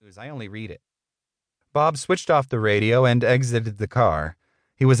news. I only read it. Bob switched off the radio and exited the car.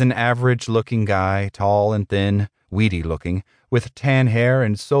 He was an average-looking guy, tall and thin, weedy-looking, with tan hair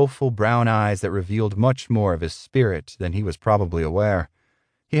and soulful brown eyes that revealed much more of his spirit than he was probably aware.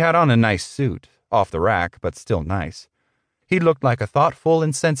 He had on a nice suit, off the rack, but still nice. He looked like a thoughtful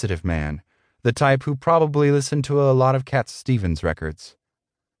and sensitive man, the type who probably listened to a lot of Cat Stevens records.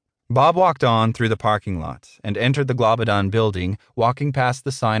 Bob walked on through the parking lot and entered the Globadon building, walking past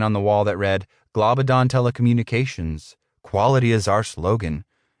the sign on the wall that read, Globadon Telecommunications, quality is our slogan,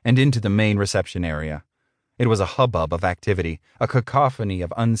 and into the main reception area. It was a hubbub of activity, a cacophony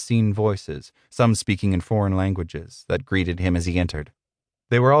of unseen voices, some speaking in foreign languages, that greeted him as he entered.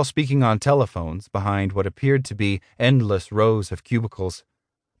 They were all speaking on telephones behind what appeared to be endless rows of cubicles.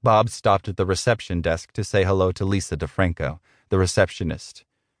 Bob stopped at the reception desk to say hello to Lisa DeFranco, the receptionist.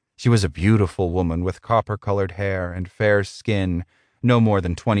 She was a beautiful woman with copper-colored hair and fair skin, no more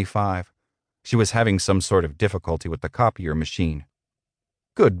than 25. She was having some sort of difficulty with the copier machine.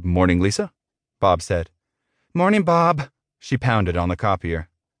 "Good morning, Lisa," Bob said. "Morning, Bob," she pounded on the copier.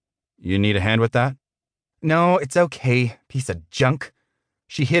 "You need a hand with that?" "No, it's okay, piece of junk."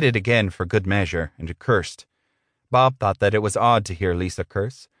 She hit it again for good measure and cursed. Bob thought that it was odd to hear Lisa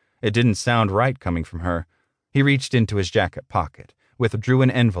curse. It didn't sound right coming from her. He reached into his jacket pocket, withdrew an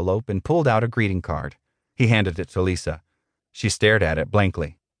envelope, and pulled out a greeting card. He handed it to Lisa. She stared at it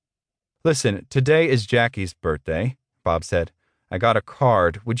blankly. "Listen, today is Jackie's birthday," Bob said. "I got a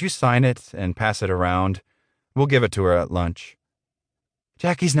card. Would you sign it and pass it around? We'll give it to her at lunch."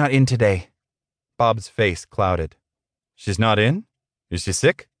 "Jackie's not in today." Bob's face clouded. "She's not in? Is she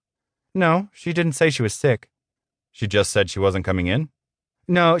sick?" "No, she didn't say she was sick." "She just said she wasn't coming in?"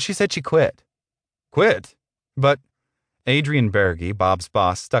 "No, she said she quit." "Quit? But—" Adrian Berge, Bob's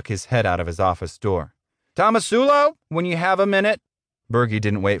boss, stuck his head out of his office door. "Tomasulo, when you have a minute?" Berge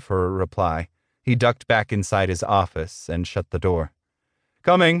didn't wait for a reply. He ducked back inside his office and shut the door.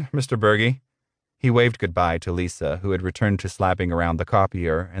 "Coming, Mr. Berge." He waved goodbye to Lisa, who had returned to slapping around the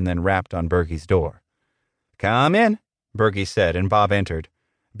copier and then rapped on Berge's door. "Come in," Berge said, and Bob entered.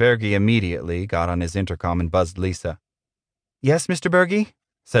 Berge immediately got on his intercom and buzzed Lisa. "Yes, Mr. Berge?"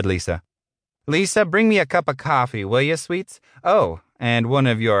 said Lisa. "Lisa, bring me a cup of coffee, will you, sweets? Oh, and one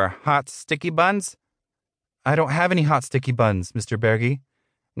of your hot sticky buns?" "I don't have any hot sticky buns, Mr. Berge."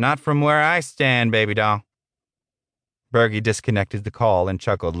 "Not from where I stand, baby doll." Berge disconnected the call and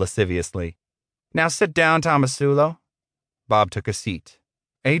chuckled lasciviously. "Now sit down, Tomasulo." Bob took a seat.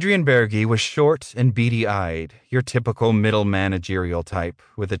 Adrian Berge was short and beady-eyed, your typical middle managerial type,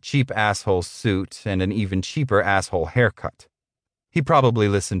 with a cheap asshole suit and an even cheaper asshole haircut. He probably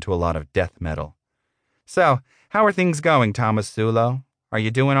listened to a lot of death metal. "So, how are things going, Tomasulo? Are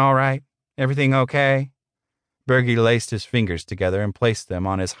you doing all right? Everything okay?" Berge laced his fingers together and placed them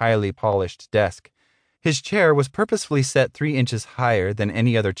on his highly polished desk. His chair was purposefully set 3 inches higher than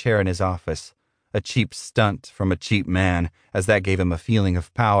any other chair in his office. A cheap stunt from a cheap man, as that gave him a feeling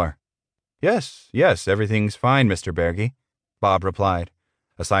of power. Yes, everything's fine, Mr. Berge," Bob replied,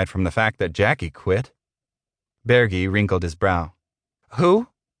 aside from the fact that Jackie quit. Berge wrinkled his brow. "Who?"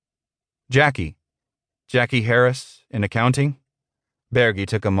 "Jackie. Jackie Harris, in accounting." Berge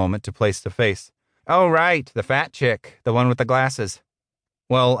took a moment to place the face. "Oh, right, the fat chick, the one with the glasses."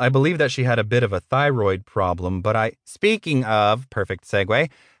 "Well, I believe that she had a bit of a thyroid problem, but Speaking of, perfect segue,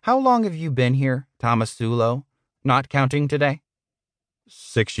 how long have you been here, Tomasulo? Not counting today?"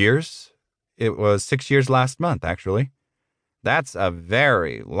 6 years. It was 6 years last month, actually." "That's a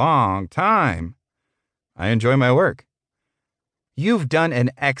very long time." "I enjoy my work." "You've done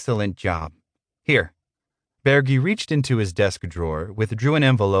an excellent job. Here." Berge reached into his desk drawer, withdrew an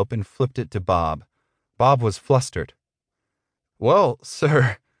envelope, and flipped it to Bob. Bob was flustered. "Well,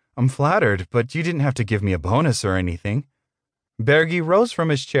 sir, I'm flattered, but you didn't have to give me a bonus or anything." Berge rose from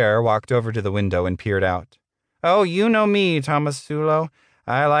his chair, walked over to the window, and peered out. "Oh, you know me, Tomasulo.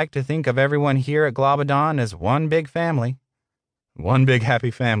 I like to think of everyone here at Globadon as one big family." "One big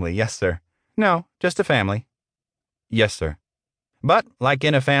happy family, yes, sir." "No, just a family." "Yes, sir." "But, like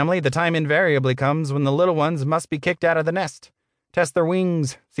in a family, the time invariably comes when the little ones must be kicked out of the nest. Test their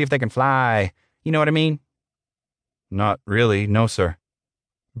wings, see if they can fly. You know what I mean?" "Not really, no, sir."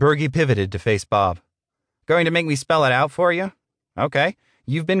 Berge pivoted to face Bob. "Going to make me spell it out for you? Okay.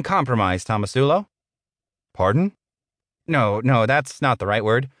 You've been compromised, Tomasulo." "Pardon?" No, that's not the right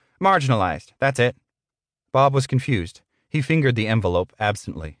word. Marginalized, that's it." Bob was confused. He fingered the envelope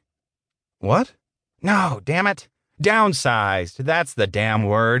absently. "What?" "No, damn it. Downsized, that's the damn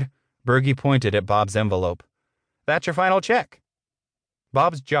word." Berge pointed at Bob's envelope. "That's your final check."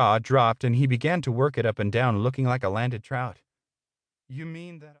 Bob's jaw dropped and he began to work it up and down, looking like a landed trout. "You mean that..."